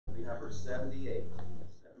number 78.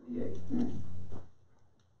 78.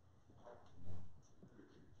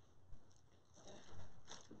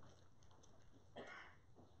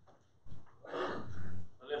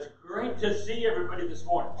 Well, it's great to see everybody this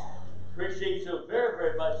morning. Appreciate so very,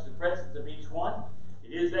 very much the presence of each one.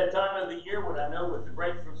 It is that time of the year when I know with the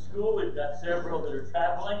break from school, we've got several that are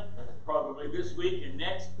traveling, probably this week and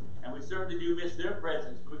next, and we certainly do miss their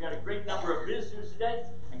presence. But we've got a great number of visitors today,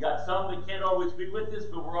 and got some that can't always be with us,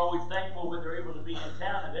 but we're always thankful when they're able to be in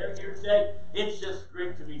town, and they're here today. It's just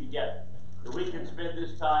great to be together, that we can spend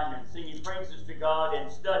this time in singing praises to God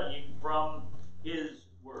and studying from His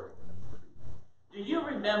Word. Do you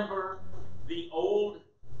remember the old,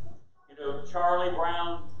 Charlie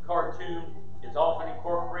Brown cartoon? It's often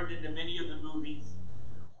incorporated into many of the movies,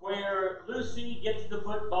 where Lucy gets the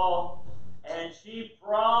football and she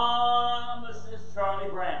promises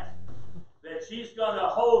Charlie Brown that she's going to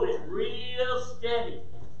hold it real steady,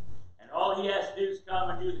 and all he has to do is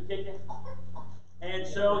come and do the kicking. And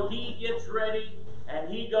so he gets ready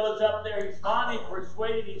and he goes up there. He's finally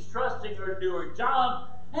persuaded. He's trusting her to do her job,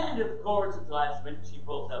 and of course at the last minute she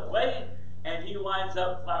pulls that away and he winds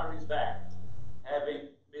up flat on his back, having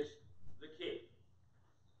missed the kick.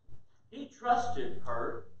 He trusted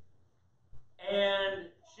her, and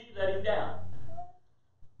she let him down.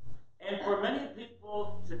 And for many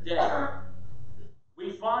people today,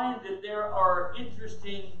 we find that there are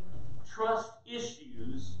interesting trust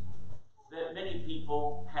issues that many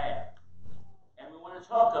people have. And we want to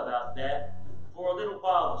talk about that for a little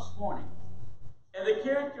while this morning. And the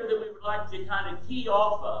character that we would like to kind of key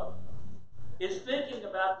off of is thinking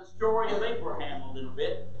about the story of Abraham a little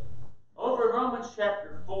bit. Over in Romans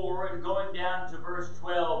chapter 4 and going down to verse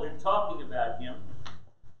 12 and talking about him,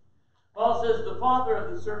 Paul says, the father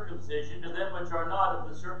of the circumcision to them which are not of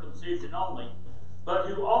the circumcision only, but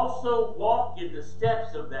who also walk in the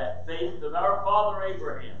steps of that faith of our father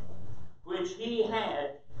Abraham, which he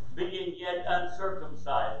had, being yet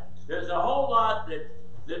uncircumcised. There's a whole lot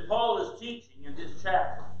that Paul is teaching in this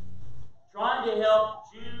chapter, trying to help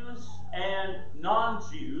Jews and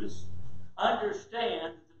non-Jews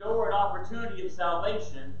understand that the door and opportunity of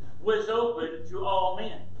salvation was open to all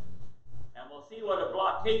men. And we'll see what a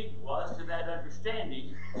blockade was to that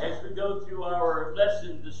understanding as we go through our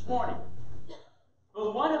lesson this morning.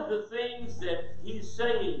 But one of the things that he's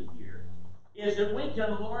saying here is that we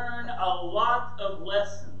can learn a lot of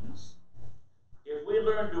lessons if we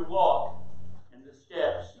learn to walk in the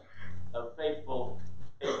steps of faithful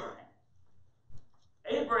Abraham.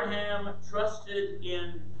 Abraham trusted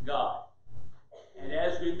in God. And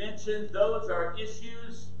as we mentioned, those are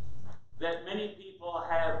issues that many people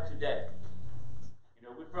have today.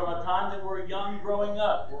 From a time that we're young growing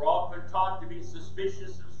up, we're often taught to be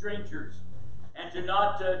suspicious of strangers and to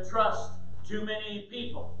not trust too many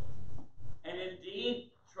people. And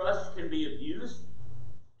indeed, trust can be abused.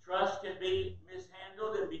 Trust can be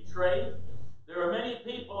mishandled and betrayed. There are many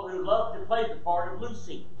people who love to play the part of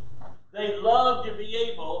Lucy. They love to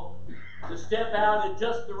be able to step out at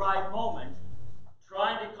just the right moment,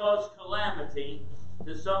 trying to cause calamity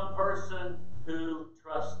to some person who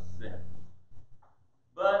trusts them.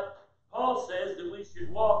 But Paul says that we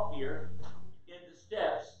should walk here in the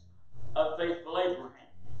steps of faithful Abraham.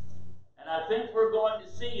 And I think we're going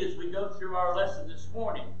to see as we go through our lesson this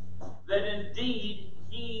morning that indeed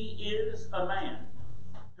he is a man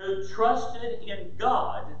who trusted in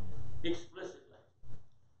God explicitly.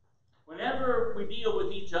 Whenever we deal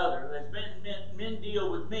with each other, as men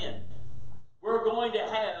deal with men, we're going to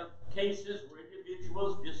have cases where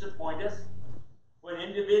individuals disappoint us, when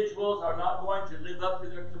individuals are not going to live up to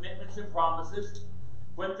their commitments and promises,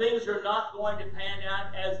 when things are not going to pan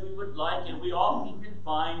out as we would like, and we often can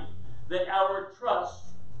find that our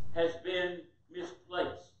trust has been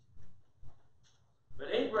misplaced. But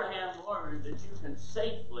Abraham learned that you can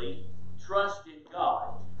safely trust in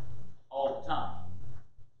God all the time,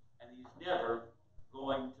 and he's never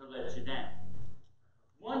going to let you down.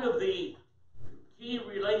 One of the key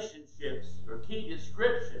relationships or key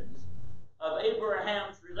descriptions of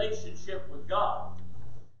Abraham's relationship with God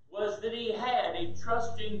was that he had a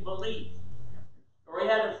trusting belief, or he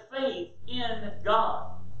had a faith in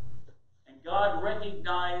God. And God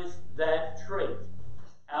recognized that trait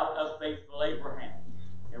out of faithful Abraham.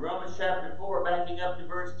 In Romans chapter 4, backing up to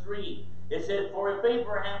verse 3, it said, for if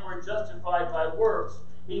Abraham were justified by works,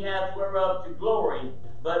 he hath whereof to glory,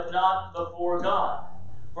 but not before God.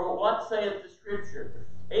 For what saith the Scripture?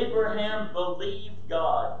 Abraham believed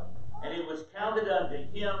God, and it was counted unto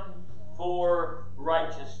him for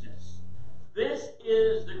righteousness. This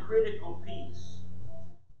is the critical piece,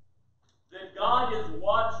 that God is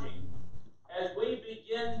watching as we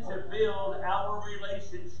begin to build our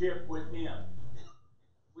relationship with Him.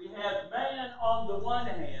 We have man on the one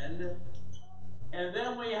hand, and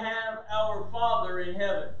then we have our Father in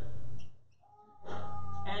heaven.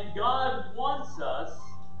 And God wants us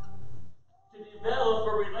to develop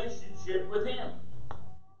a relationship with Him.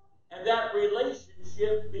 And that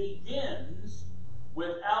relationship begins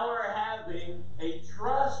with our having a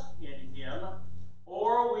trust in Him,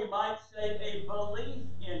 or we might say a belief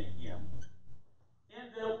in Him, in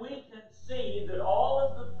that we can see that all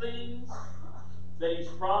of the things that He's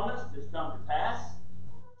promised has come to pass,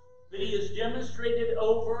 that He has demonstrated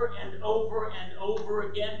over and over and over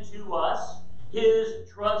again to us His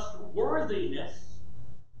trustworthiness,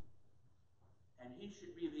 and He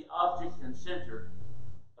should be the object and center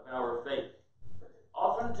of our faith.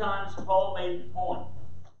 Oftentimes, Paul made the point.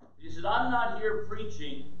 He said, I'm not here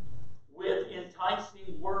preaching with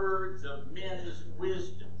enticing words of men's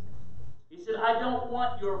wisdom. He said, I don't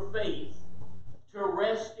want your faith to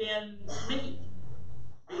rest in me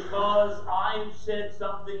because I've said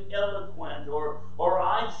something eloquent or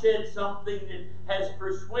I've said something that has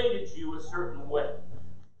persuaded you a certain way.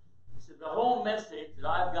 He said, the whole message that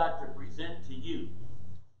I've got to present to you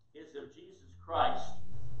is of Jesus Christ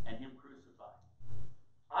and Him crucified.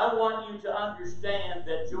 I want you to understand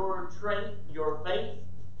that your trait, your faith,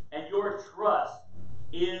 and your trust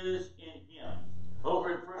is in Him.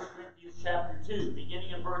 Over in 1 Corinthians chapter 2,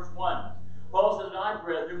 beginning in verse 1, Paul says, I,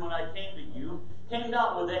 brethren, when I came to you, came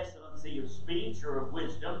not with excellency of speech or of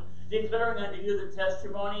wisdom, declaring unto you the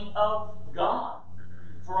testimony of God.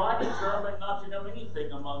 For I determined not to know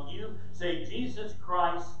anything among you, save Jesus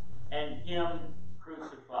Christ and Him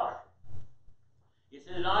crucified. He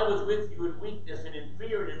said, and I was with you in weakness and in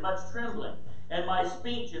fear and in much trembling. And my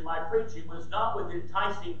speech and my preaching was not with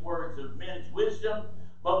enticing words of men's wisdom,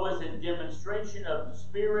 but was in demonstration of the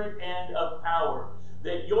Spirit and of power,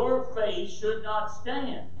 that your faith should not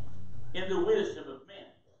stand in the wisdom of men,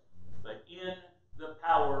 but in the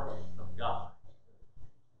power of God.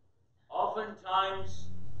 Oftentimes,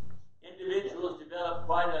 individuals develop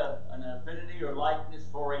quite an affinity or likeness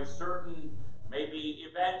for a certain, maybe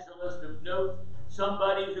evangelist of note,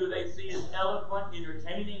 somebody who they see as eloquent,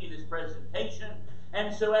 entertaining in his presentation,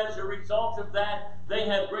 and so as a result of that, they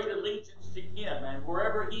have great allegiance to him, and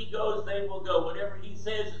wherever he goes, they will go. Whatever he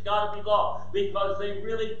says has got to be law, because they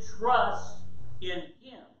really trust in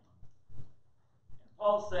him. And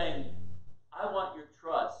Paul's saying, I want your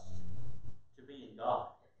trust to be in God.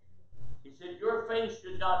 He said, your faith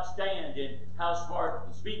should not stand in how smart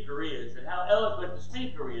the speaker is and how eloquent the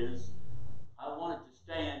speaker is. I want it to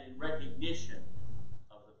stand in recognition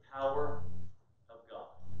of the power of God.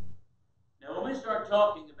 Now, when we start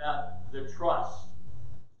talking about the trust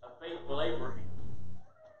of faithful Abraham,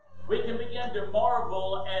 we can begin to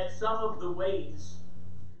marvel at some of the ways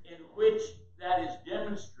in which that is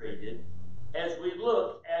demonstrated as we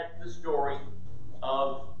look at the story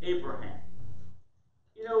of Abraham.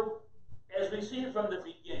 You know, as we see from the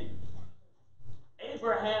beginning,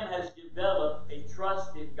 Abraham has developed a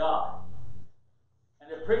trust in God,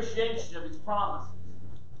 an appreciation of His promises.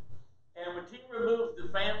 And when he removed the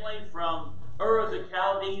family from Ur of the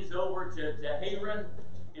Chaldees over to Haran,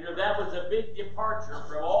 you know, that was a big departure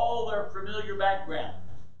from all their familiar background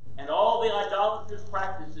and all the idolatrous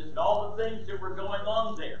practices and all the things that were going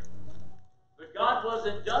on there. But God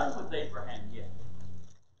wasn't done with Abraham yet.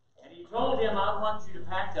 And He told him, I want you to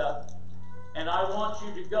pack up and I want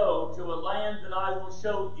you to go to a land that I will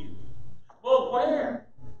show you. Well, where?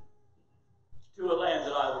 To a land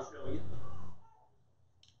that I will show you.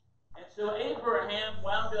 And so Abraham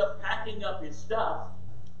wound up packing up his stuff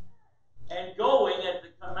and going at the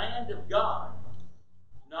command of God,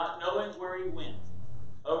 not knowing where he went.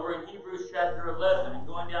 Over in Hebrews chapter 11 and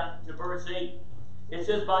going down to verse 8, it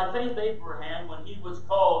says, by faith Abraham, when he was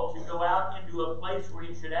called to go out into a place where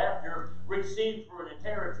he should after receive for an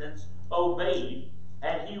inheritance, obeyed,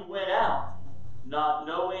 and he went out, not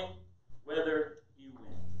knowing whither he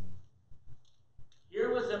went.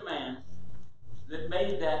 Here was a man that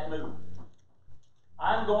made that move.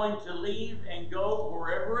 I'm going to leave and go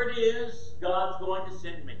wherever it is God's going to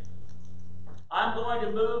send me. I'm going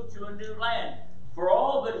to move to a new land. For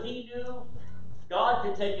all that he knew, God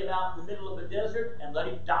could take him out in the middle of the desert and let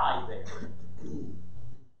him die there.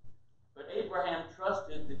 But Abraham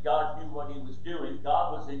trusted that God knew what he was doing.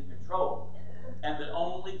 God was in control. And that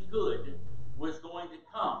only good was going to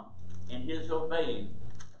come in his obeying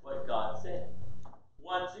what God said.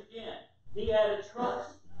 Once again, he had a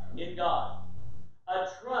trust in God. A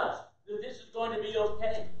trust that this is going to be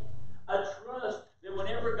okay. A trust that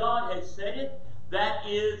whenever God has said it, that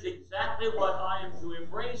is exactly what I am to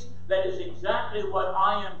embrace. That is exactly what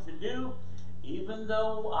I am to do, even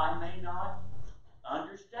though I may not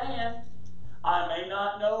understand. I may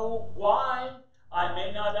not know why. I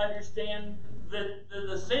may not understand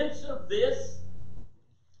the sense of this.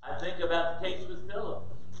 I think about the case with Philip.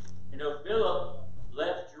 You know, Philip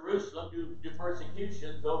left Jerusalem due to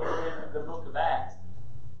persecutions over in the book of Acts.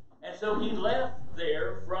 And so he left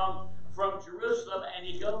there from Jerusalem, and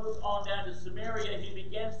he goes on down to Samaria. He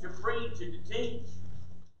begins to preach and to teach.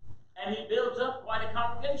 And he builds up quite a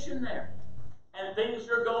congregation there. And things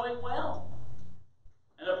are going well.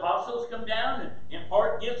 And apostles come down and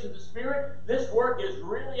impart gifts of the Spirit. This work is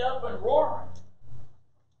really up and roaring.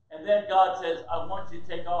 And then God says, I want you to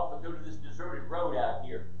take off and go to this deserted road out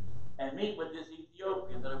here and meet with this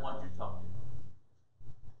Ethiopian that I want you to talk to.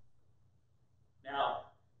 Now,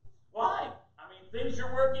 why? I mean, things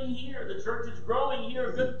are working here. The church is growing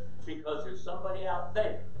here. Good. Because there's somebody out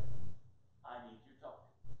there I need you to talk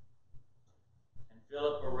to. And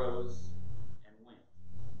Philip arose and went.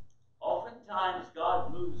 Oftentimes,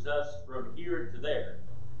 God moves us from here to there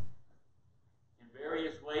in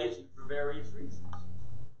various ways and for various reasons.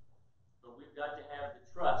 But we've got to have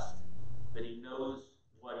the trust that He knows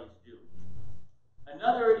what He's doing.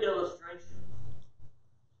 Another illustration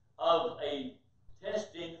of a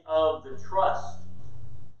testing of the trust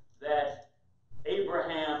that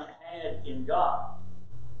Abraham had in God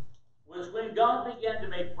was when God began to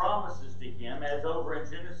make promises to him, as over in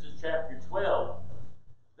Genesis chapter 12,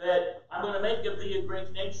 that I'm going to make of thee a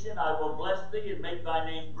great nation, I will bless thee and make thy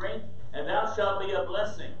name great, and thou shalt be a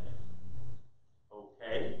blessing.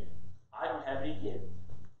 Okay, I don't have any kids.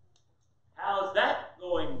 How is that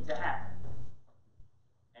going to happen?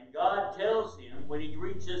 And God tells him when he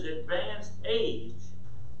reaches advanced age,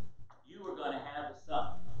 you are going to have a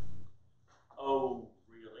son. Oh,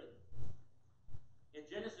 really? In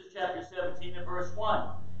Genesis chapter 17 and verse 1,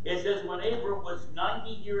 it says, when Abram was 90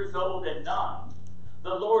 years old and 9, the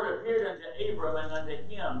Lord appeared unto Abram and unto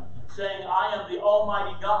him, saying, I am the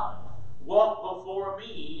Almighty God. Walk before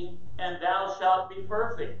me, and thou shalt be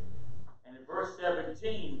perfect. And in verse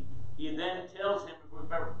 17, he then tells him,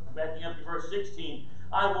 backing up to verse 16,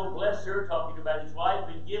 I will bless her, talking about his wife,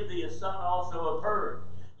 and give thee a son also of her.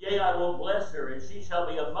 Yea, I will bless her, and she shall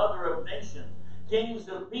be a mother of nations. Kings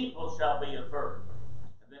of people shall be of her.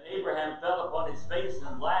 And then Abraham fell upon his face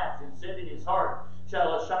and laughed, and said in his heart,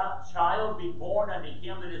 shall a child be born unto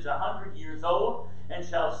him that is 100 years old? And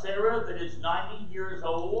shall Sarah that is 90 years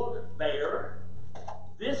old bear?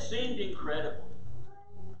 This seemed incredible.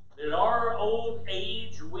 That in our old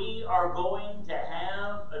age we are going to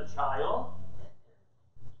have a child.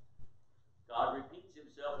 God repeats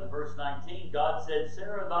himself in verse 19. God said,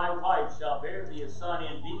 Sarah thy wife shall bear thee a son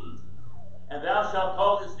indeed, and thou shalt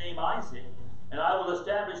call his name Isaac, and I will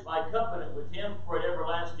establish my covenant with him for an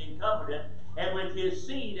everlasting covenant, and with his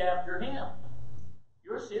seed after him.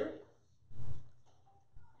 You're serious?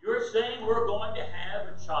 You're saying we're going to have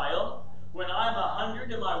a child when I'm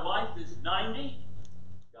 100 and my wife is 90?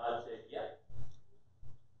 God said, yep.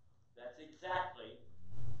 That's exactly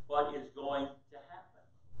what is going to happen.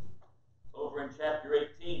 Over in chapter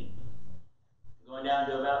 18, going down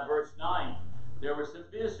to about verse 9, there were some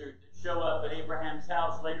visitors that show up at Abraham's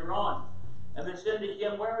house later on. And they said to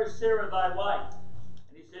him, where is Sarah thy wife?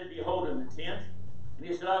 And he said, behold, in the tent. And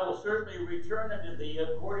he said, I will certainly return unto thee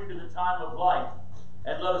according to the time of life.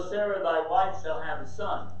 And lo, Sarah thy wife shall have a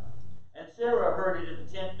son. And Sarah heard it at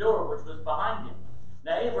the tent door which was behind him.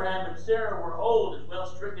 Now Abraham and Sarah were old and well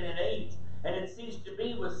stricken in age, and it ceased to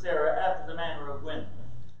be with Sarah after the manner of women.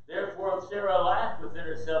 Therefore Sarah laughed within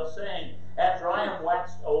herself, saying, after I am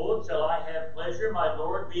waxed old, shall I have pleasure, my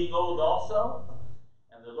Lord, being old also?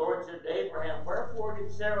 And the Lord said to Abraham, wherefore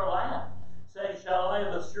did Sarah laugh, saying, shall I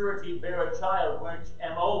of a surety bear a child which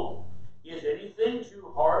am old? Is anything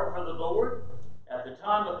too hard for the Lord? At the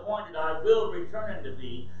time appointed I will return unto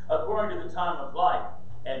thee according to the time of life,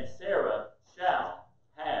 and Sarah shall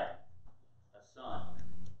have a son.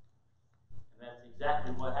 And that's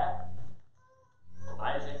exactly what happened.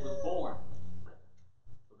 Isaac was born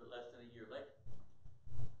a bit less than a year later.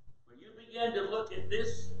 When you begin to look at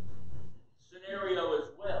this scenario as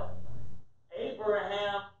well,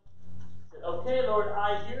 Abraham said, okay, Lord,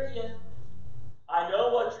 I hear you. I know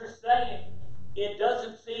what you're saying. It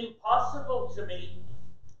doesn't seem possible to me.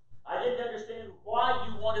 I didn't understand why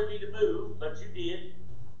you wanted me to move, but you did.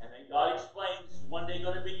 And then God explains this is one day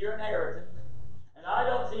going to be your inheritance. And I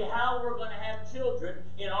don't see how we're going to have children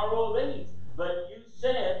in our old age. But you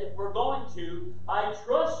said if we're going to. I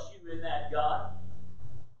trust you in that, God.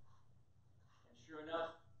 And sure enough,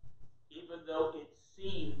 even though it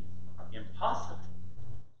seemed impossible,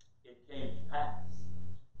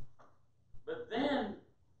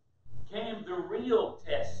 came the real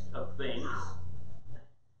test of things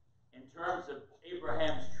in terms of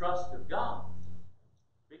Abraham's trust of God.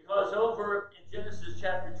 Because over in Genesis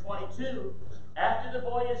chapter 22, after the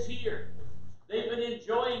boy is here, they've been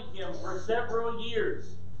enjoying him for several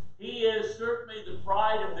years. He is certainly the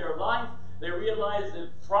pride of their life. They realize the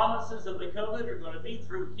promises of the covenant are going to be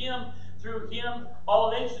through him. Through him,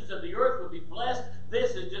 all nations of the earth will be blessed.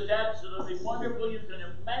 This is just absolutely wonderful. You can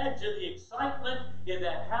imagine the excitement in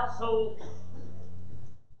that household.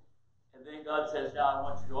 And then God says, now I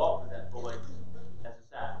want you to offer that boy as a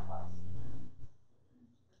sacrifice.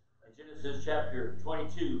 In Genesis chapter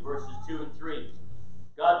 22, verses 2 and 3,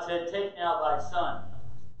 God said, take now thy son,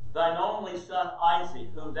 thine only son Isaac,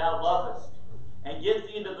 whom thou lovest, and get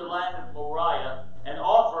thee into the land of Moriah, and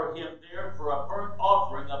offer him there for a burnt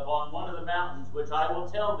offering upon one of the mountains which I will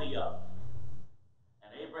tell thee of.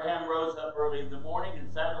 And Abraham rose up early in the morning,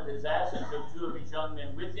 and saddled his ass, and took 2 of his young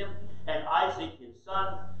men with him, and Isaac his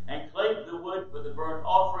son, and clave the wood for the burnt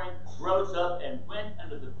offering, rose up, and went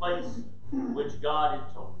unto the place which God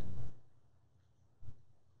had told him.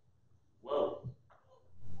 Whoa.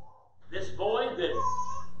 This boy that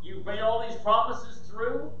you've made all these promises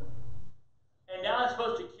through, and now I'm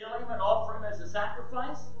supposed to kill him and offer him as a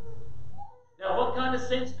sacrifice? Now, what kind of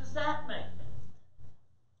sense does that make?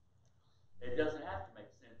 It doesn't have to make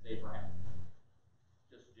sense, Abraham.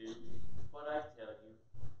 Just do what I tell you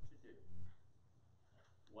to do.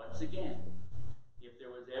 Once again, if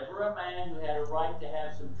there was ever a man who had a right to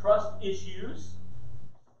have some trust issues,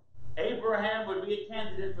 Abraham would be a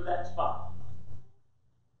candidate for that spot.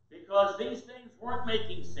 Because these things weren't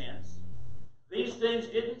making sense. These things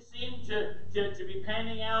didn't seem to be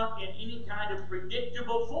panning out in any kind of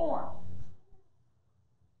predictable form.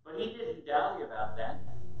 But he didn't dally about that.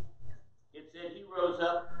 It said he rose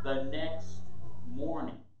up the next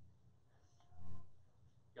morning,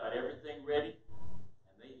 got everything ready,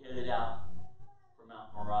 and they headed out for Mount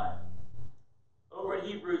Moriah. Over in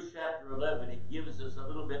Hebrews chapter 11, it gives us a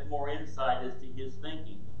little bit more insight as to his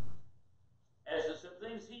thinking, as to some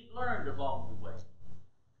things he'd learned along the way.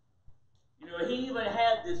 You know, he even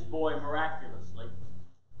had this boy miraculously.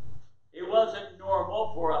 It wasn't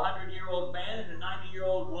normal for a 100-year-old man and a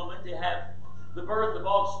 90-year-old woman to have the birth of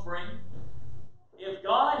offspring. If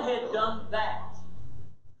God had done that,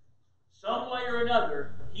 some way or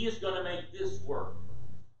another, he is going to make this work.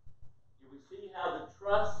 Do we see how the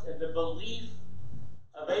trust and the belief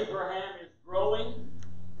of Abraham is growing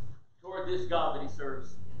toward this God that he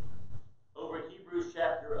serves? Over in Hebrews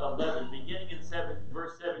chapter 11, beginning in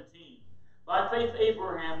verse 17. By faith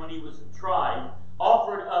Abraham, when he was tried,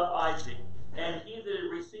 offered up Isaac, and he that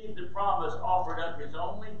had received the promise offered up his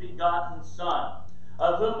only begotten son,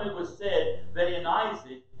 of whom it was said that in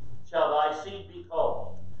Isaac shall thy seed be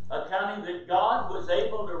called, accounting that God was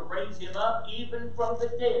able to raise him up even from the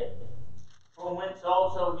dead, from whence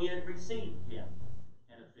also he had received him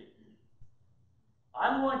in a figure.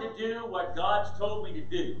 I'm going to do what God's told me to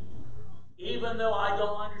do, even though I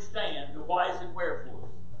don't understand the whys and wherefores.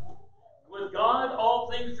 With God, all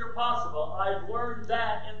things are possible. I've learned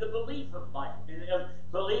that in the belief of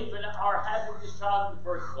belief in our having this child in the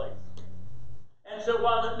first place. And so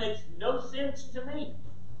while it makes no sense to me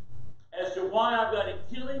as to why I've got to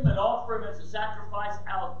kill him and offer him as a sacrifice,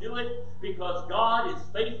 I'll do it because God is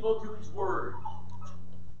faithful to his word.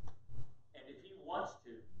 And if he wants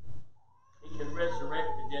to, he can resurrect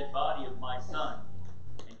the dead body of my son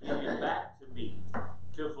and give him back to me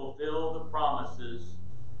to fulfill the promises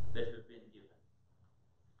that have been given.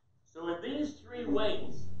 So in these 3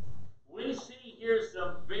 ways, we see here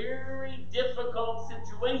some very difficult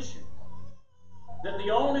situations that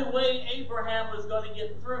the only way Abraham was going to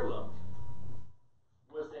get through them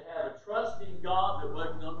was to have a trust in God that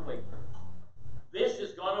wasn't going to waver. This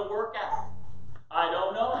is going to work out. I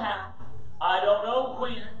don't know how. I don't know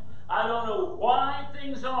when. I don't know why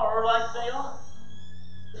things are like they are.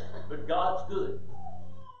 But God's good.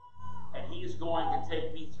 And he is going to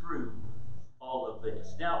take me through all of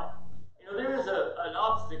this. Now, you know, there is an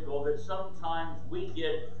obstacle that sometimes we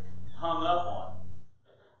get hung up on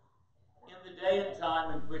in the day and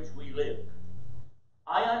time in which we live.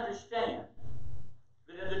 I understand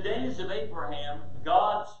that in the days of Abraham,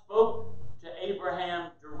 God spoke to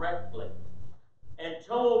Abraham directly and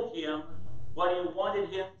told him what he wanted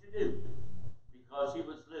him to do because he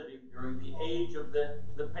was living during the age of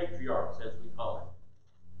the patriarchs, as we call it.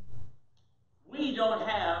 We don't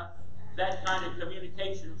have that kind of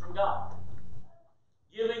communication from God,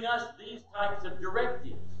 giving us these types of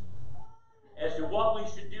directives as to what we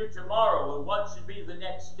should do tomorrow and what should be the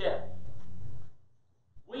next step.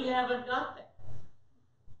 We haven't got that.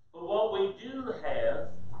 But what we do have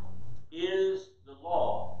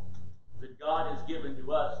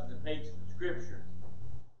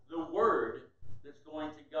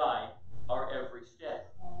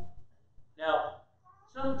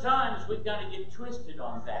get twisted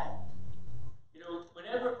on that. You know,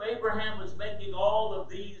 whenever Abraham was making all of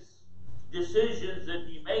these decisions that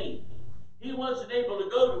he made, he wasn't able to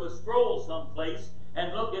go to a scroll someplace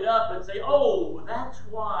and look it up and say, oh, that's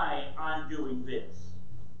why I'm doing this.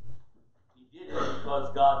 He did it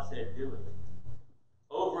because God said do it.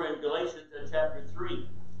 Over in Galatians chapter 3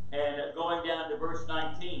 and going down to verse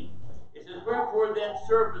 19, it says, wherefore then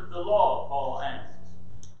serveth the law, Paul asks.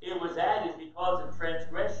 It was added because of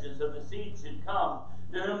transgressions of the seed should come,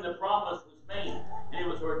 to whom the promise was made. And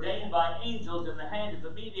it was ordained by angels in the hand of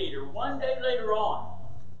the mediator. One day later on,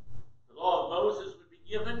 the law of Moses would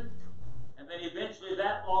be given, and then eventually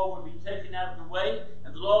that law would be taken out of the way,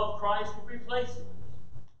 and the law of Christ would replace it.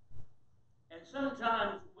 And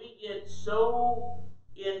sometimes we get so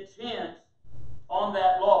intent on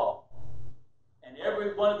that law and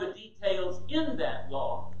every one of the details in that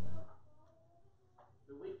law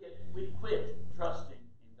that we quit trusting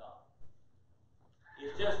in God.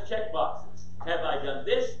 It's just check boxes. Have I done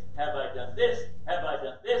this? Have I done this? Have I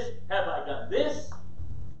done this? Have I done this?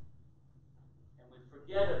 And we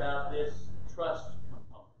forget about this trust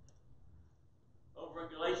component. Over in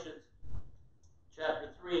Galatians chapter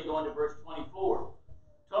 3 and going to verse 24,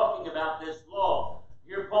 talking about this law.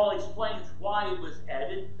 Here Paul explains why it was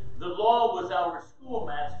added. The law was our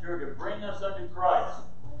schoolmaster to bring us unto Christ,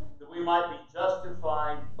 that we might be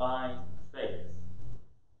justified by faith.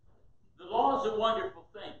 The law is a wonderful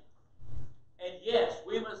thing. And yes,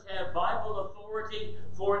 we must have Bible authority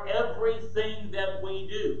for everything that we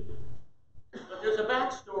do. But there's a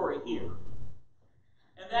backstory here.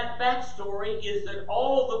 And that backstory is that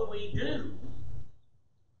all that we do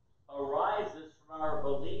arises from our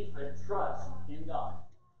belief and trust in God.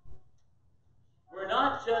 We're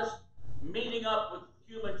not just meeting up with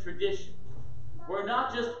human tradition. We're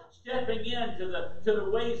not just stepping into the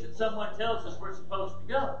ways that someone tells us we're supposed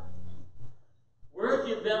to go. We're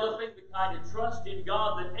developing the kind of trust in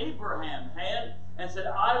God that Abraham had and said,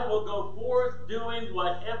 I will go forth doing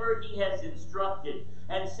whatever he has instructed.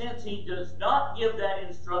 And since he does not give that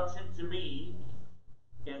instruction to me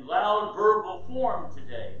in loud verbal form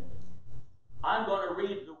today, I'm going to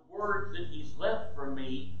read the words that he's left for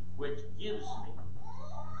me, which gives me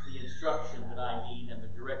the instruction that I need and the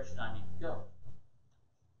direction I need to go.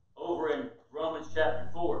 Over in Romans chapter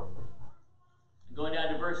 4, and going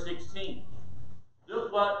down to verse 16,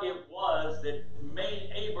 look what it was that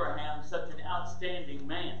made Abraham such an outstanding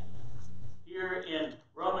man. Here in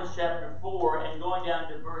Romans chapter 4 and going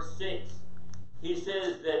down to verse 6, he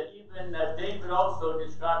says that even David also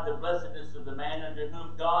described the blessedness of the man unto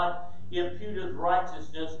whom God imputeth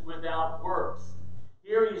righteousness without works.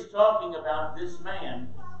 Here he's talking about this man.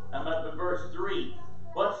 I'm up in verse 3.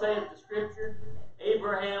 What saith the scripture?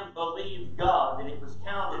 Abraham believed God, and it was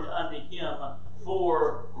counted unto him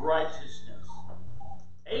for righteousness.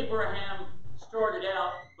 Abraham started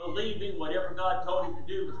out believing whatever God told him to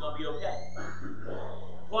do was going to be okay.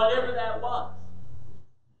 Whatever that was.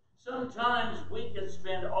 Sometimes we can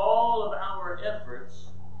spend all of our efforts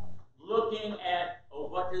looking at, oh,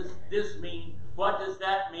 what does this mean? What does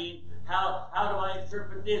that mean? How do I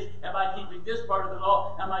interpret this? Am I keeping this part of the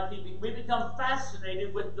law? We become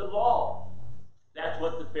fascinated with the law. That's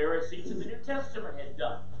what the Pharisees in the New Testament had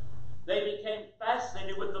done. They became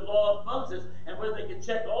fascinated with the law of Moses and whether they could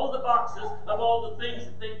check all the boxes of all the things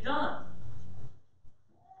that they'd done.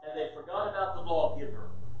 And they forgot about the lawgiver.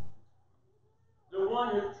 The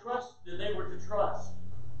one who trusted they were to trust.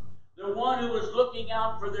 The one who was looking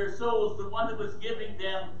out for their souls. The one who was giving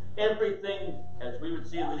them everything, as we would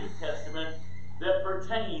see in the New Testament, that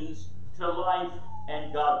pertains to life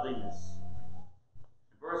and godliness.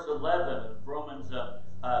 Verse 11 of Romans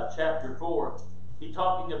chapter 4, he's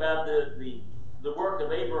talking about the work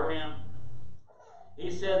of Abraham.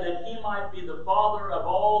 He said that he might be the father of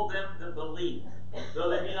all them that believe, though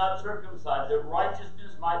they be not circumcised, that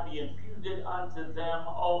righteousness might be imputed unto them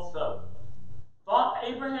also.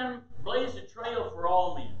 Abraham blazed a trail for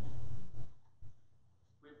all men.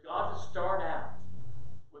 We've got to start out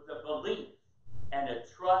with a belief and a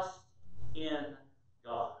trust in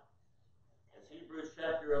God. As Hebrews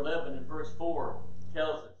chapter 11 and verse 4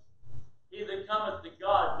 tells us, he that cometh to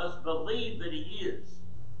God must believe that he is,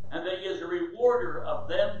 and that he is a rewarder of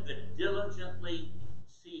them that diligently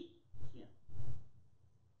seek him.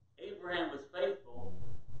 Abraham was faithful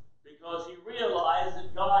because he realized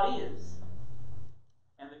that God is,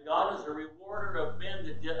 and that God is a rewarder of men,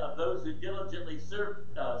 of those who diligently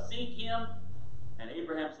seek him. And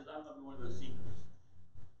Abraham says, I'm going to be one of those seekers.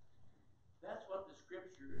 That's what the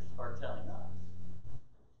scriptures are telling us.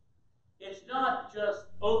 It's not just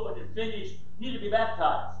open and finished, you need to be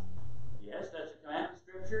baptized. Yes, that's a commandment of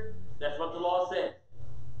scripture. That's what the law says.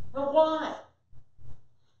 But why?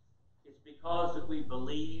 It's because that we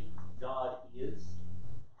believe God is,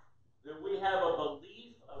 that we have a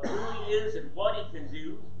belief of who He is and what He can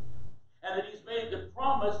do, and that He's made the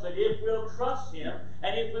promise that if we'll trust Him,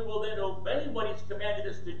 and if we will then obey what He's commanded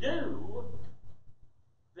us to do,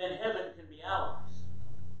 then heaven can be ours.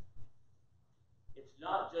 It's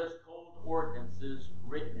not just cold ordinances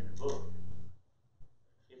written in a book.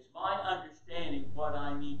 It's my understanding what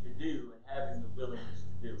I need to do and having the willingness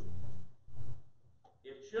to do it.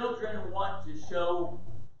 If children want to show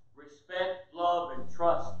respect, love, and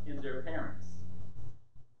trust in their parents,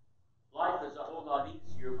 life is a whole lot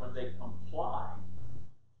easier when they comply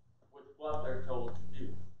with what they're told to do.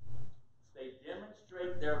 They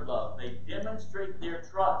demonstrate their love. They demonstrate their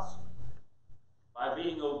trust by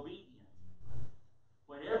being obedient.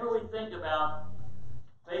 Whenever we think about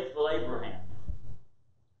faithful Abraham,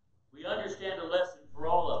 we understand a lesson for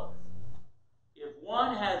all of us. If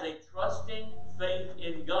one has a trusting faith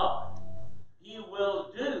in God, he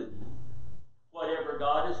will do whatever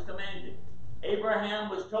God has commanded. Abraham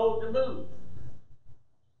was told to move.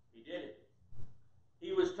 He did it.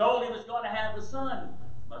 He was told he was going to have a son.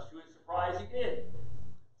 Much to his surprise, he did.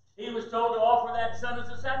 He was told to offer that son as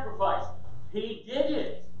a sacrifice. He did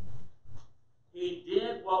it. He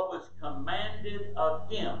did what was commanded of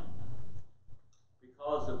him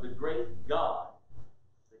because of the great God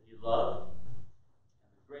that he loved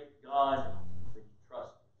and the great God that he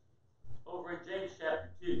trusted. Over in James chapter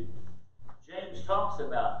 2, James talks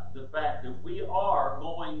about the fact that we are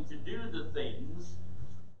going to do the things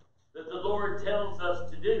that the Lord tells us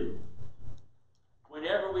to do.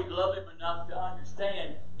 Whenever we love Him enough to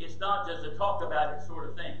understand, it's not just a talk about it sort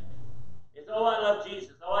of thing. It's, oh, I love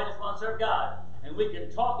Jesus. Oh, I just want to serve God. And we can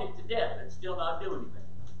talk it to death and still not do anything.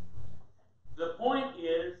 The point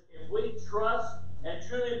is, if we trust and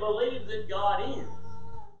truly believe that God is,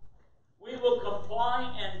 we will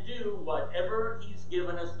comply and do whatever He's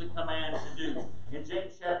given us the command to do. In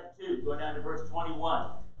James chapter 2, going down to verse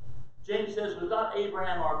 21, James says, was not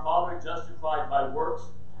Abraham our father justified by works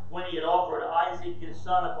when he had offered Isaac his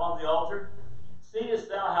son upon the altar? Seest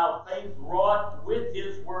thou how faith wrought with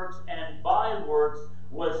his works, and by works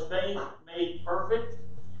was faith made perfect?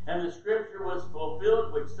 And the scripture was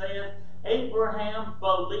fulfilled, which saith, Abraham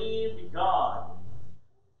believed God,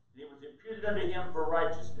 and it was imputed unto him for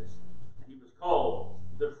righteousness, and he was called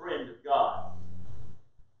the friend of God.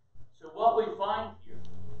 So what we find here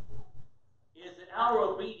is that our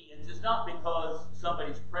obedience is not because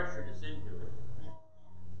somebody's pressured us into it.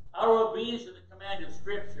 Our obedience to the command of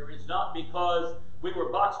Scripture is not because we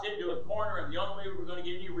were boxed into a corner and the only way we were going to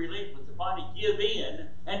get any relief was to finally give in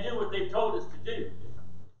and do what they've told us to do.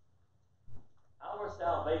 Our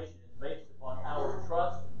salvation is based upon our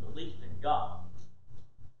trust and belief in God.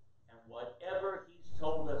 And whatever He's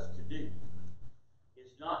told us to do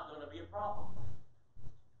is not going to be a problem.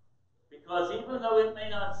 Because even though it may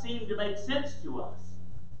not seem to make sense to us,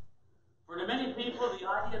 for to many people, the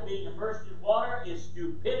idea of being immersed in water is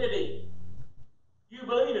stupidity. You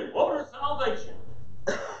believe in water salvation.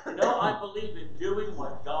 No, I believe in doing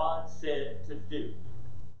what God said to do.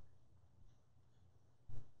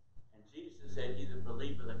 And Jesus said, he that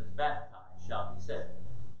believeth and is baptized shall be saved.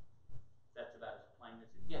 That's about as plain as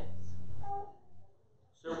it gets.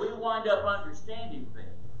 So we wind up understanding then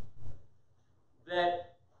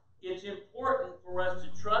that it's important for us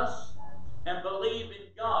to trust and believe in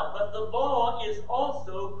God. But the law is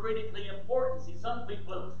also critically important. See, some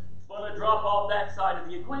people want to drop off that side of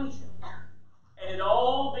the equation. And it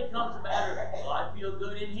all becomes a matter of, well, I feel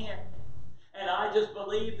good in here. And I just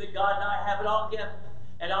believe that God and I have it all together.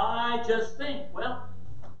 And I just think, well,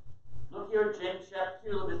 look here at James chapter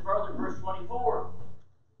 2, a little bit further, verse 24.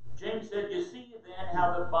 James said, you see then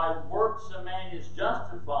how that by works a man is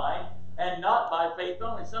justified, and not by faith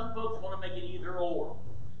only. Some folks want to make it either or.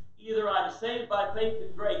 Either I'm saved by faith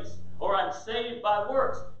and grace, or I'm saved by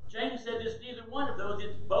works. James said it's neither one of those,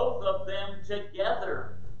 it's both of them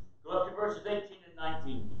together. Go up to verses 18 and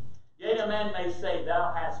 19. Yea, a man may say,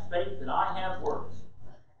 thou hast faith, and I have works.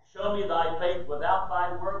 Show me thy faith without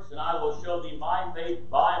thy works, and I will show thee my faith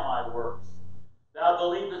by my works. Thou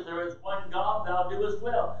believest there is one God, thou doest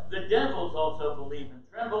well. The devils also believe and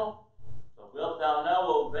tremble. But wilt thou know,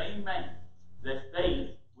 O vain man, that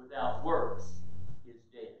faith without works is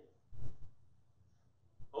dead?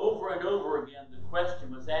 Over and over again, the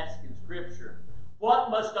question was asked in Scripture,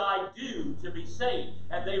 what must I do to be saved?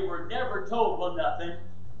 And they were never told, well, nothing.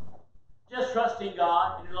 Just trust in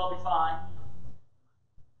God, and it'll all be fine.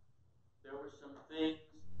 There were some things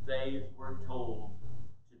they were told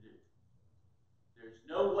to do. There's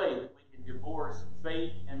no way that we can divorce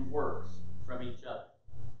faith and works from each other.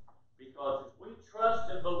 Because if we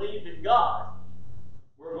trust and believe in God,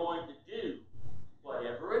 we're going to do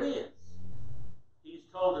whatever it is He's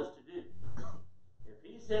told us to do. If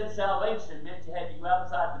He said salvation meant to have you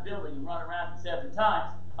outside the building and run around 7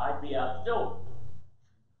 times, I'd be out the door.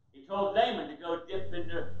 He told Naaman to go dip in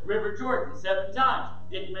the River Jordan 7 times.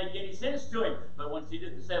 Didn't make any sense to him. But once he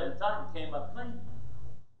did the 7th time, he came up clean.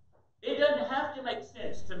 It doesn't have to make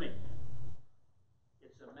sense to me.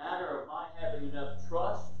 It's a matter of my having enough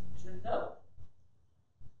trust to know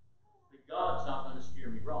that God's not going to steer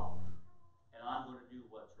me wrong. And I'm going to do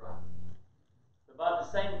what's right. But by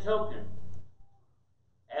the same token,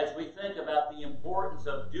 as we think about the importance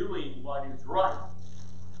of doing what is right,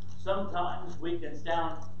 sometimes we can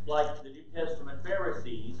sound like the New Testament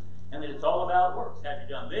Pharisees, and that it's all about works. Have you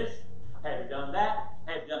done this? Have you done that?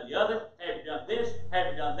 Have you done the other? Have you done this?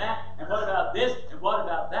 Have you done that? And what about this? And what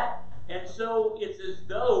about that? And so it's as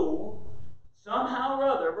though somehow or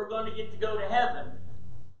other we're going to get to go to heaven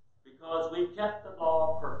because we've kept the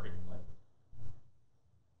law perfectly.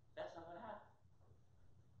 That's not going to happen.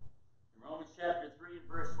 In Romans chapter 3 and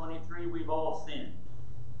verse 23, we've all sinned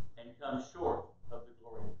and come short of the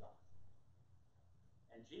glory of God.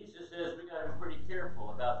 And Jesus says we've got to be pretty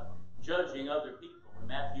careful about judging other people in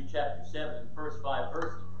Matthew chapter 7 and first 5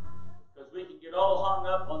 verses. Because we can get all hung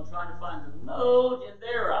up on trying to find the mote in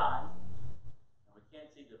their eye, and we can't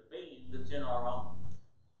see the beam that's in our own.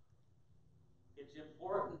 It's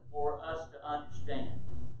important for us to understand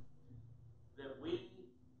that we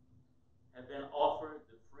have been offered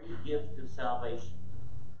the free gift of salvation.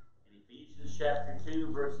 In Ephesians chapter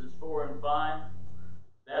 2, verses 4 and 5,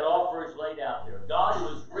 that offer is laid out there. God, who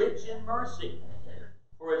is rich in mercy,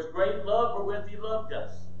 for His great love wherewith He loved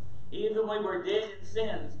us, even when we were dead in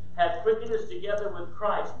sins, hath quickened us together with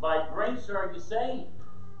Christ. By grace are you saved.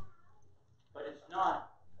 But it's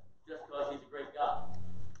not just because He's a great God.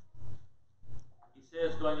 He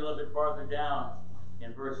says, going a little bit farther down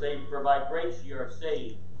in verse 8, for by grace ye are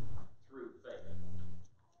saved through faith.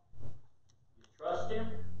 You trust Him,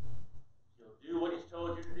 He'll do what He's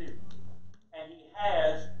told you to do. And He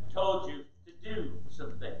has told you to do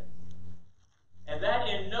some things. And that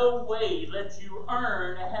in no way lets you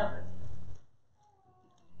earn heaven.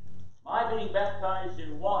 My being baptized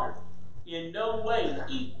in water in no way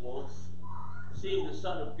equals seeing the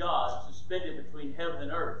Son of God suspended between heaven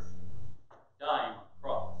and earth, dying on the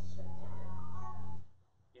cross.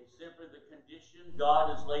 It's simply the condition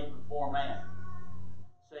God has laid before man,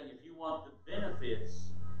 saying, if you want the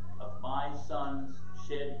benefits of my Son's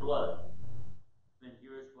shed blood, then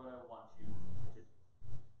here's what I want you to do.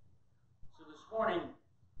 So this morning,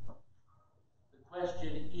 the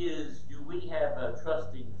question is, do we have a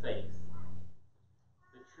trusting faith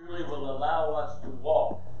that truly will allow us to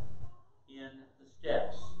walk in the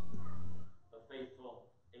steps of faithful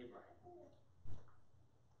Abraham?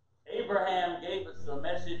 Abraham gave us the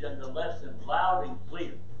message and the lesson loud and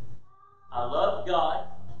clear. I love God.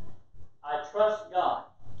 I trust God.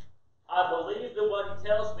 I believe that what He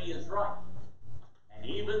tells me is right. And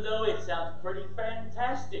even though it sounds pretty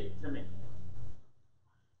fantastic to me,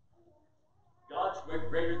 God's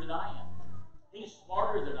greater than I am. He's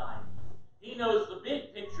smarter than I am. He knows the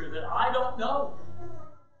big picture that I don't know.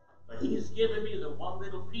 But He's given me the one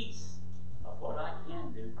little piece of what I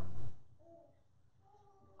can do.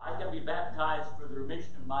 I can be baptized for the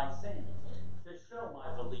remission of my sins to show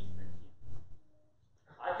my belief in Him.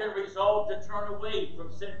 I can resolve to turn away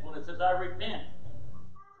from sinfulness as I repent.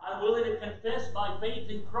 I'm willing to confess my faith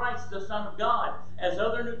in Christ, the Son of God, as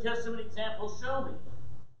other New Testament examples show me.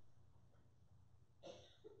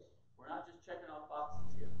 We're not just checking off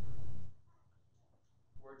boxes here.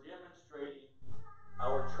 We're demonstrating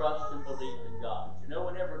our trust and belief in God. You know,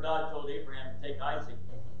 whenever God told Abraham to take Isaac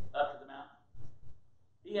up to the mountain,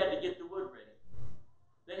 he had to get the wood ready.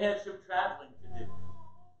 They had some traveling to do.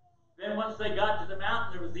 Then once they got to the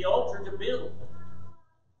mountain, there was the altar to build.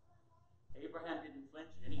 Abraham didn't flinch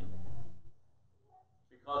at any of it,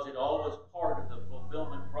 because it all was part of the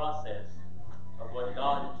fulfillment process of what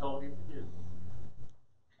God had told him to do.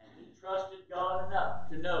 And he trusted God enough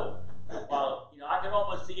to know. While, I can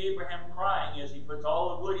almost see Abraham crying as he puts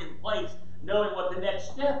all the wood in place, knowing what the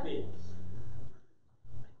next step is.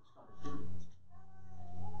 He's going to do it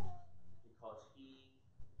because he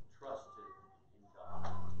trusted in God.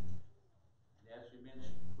 And as we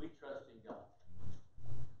mentioned, we trust in God.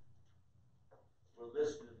 We're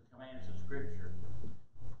listening to the commands of Scripture,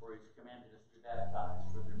 where He's commanded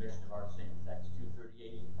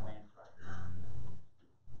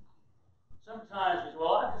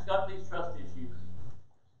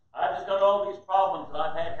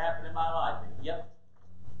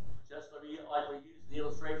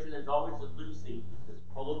illustration, there's always a Lucy that's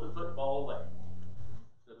pulling the football away,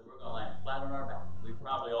 so that we're going to land flat on our back. We've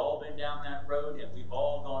probably all been down that road, and we've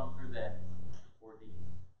all gone through that ordeal.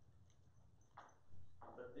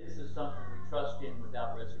 But this is something we trust in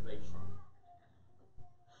without reservation.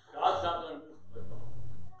 God's not going to move the football.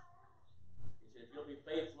 He said, if you'll be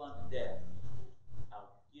faithful unto death,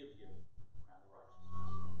 I'll give you a crown of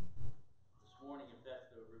righteousness. This morning, if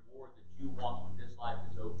that's the reward that you want when this life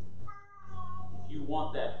is over, if you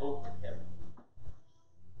want that hope of heaven,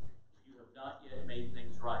 if you have not yet made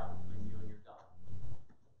things right between you and your God,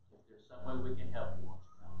 if there's some way we can help you,